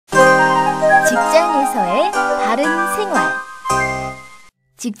직장에서의 바른 생활.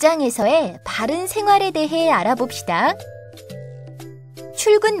 직장에서의 바른 생활에 대해 알아봅시다.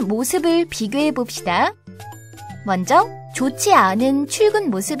 출근 모습을 비교해 봅시다. 먼저 좋지 않은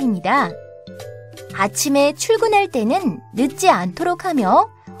출근 모습입니다. 아침에 출근할 때는 늦지 않도록 하며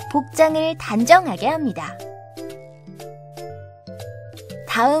복장을 단정하게 합니다.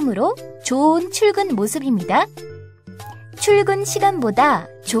 다음으로 좋은 출근 모습입니다. 출근 시간보다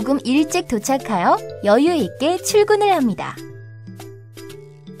조금 일찍 도착하여 여유 있게 출근을 합니다.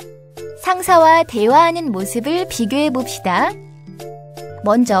 상사와 대화하는 모습을 비교해 봅시다.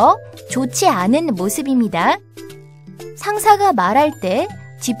 먼저 좋지 않은 모습입니다. 상사가 말할 때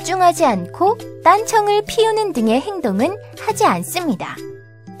집중하지 않고 딴청을 피우는 등의 행동은 하지 않습니다.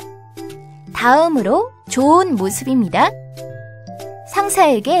 다음으로 좋은 모습입니다.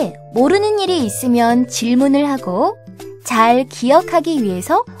 상사에게 모르는 일이 있으면 질문을 하고 잘 기억하기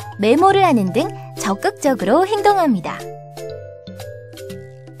위해서 메모를 하는 등 적극적으로 행동합니다.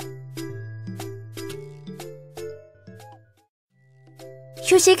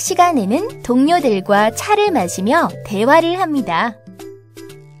 휴식 시간에는 동료들과 차를 마시며 대화를 합니다.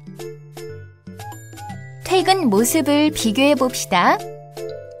 퇴근 모습을 비교해 봅시다.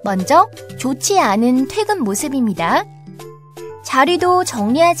 먼저 좋지 않은 퇴근 모습입니다. 자리도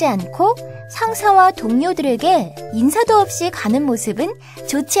정리하지 않고 상사와 동료들에게 인사도 없이 가는 모습은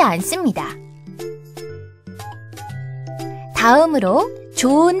좋지 않습니다. 다음으로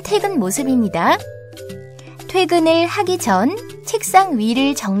좋은 퇴근 모습입니다. 퇴근을 하기 전 책상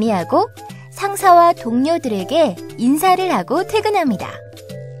위를 정리하고 상사와 동료들에게 인사를 하고 퇴근합니다.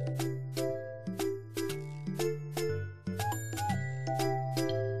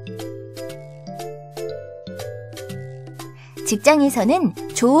 직장에서는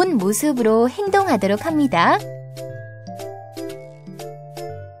좋은 모습으로 행동하도록 합니다.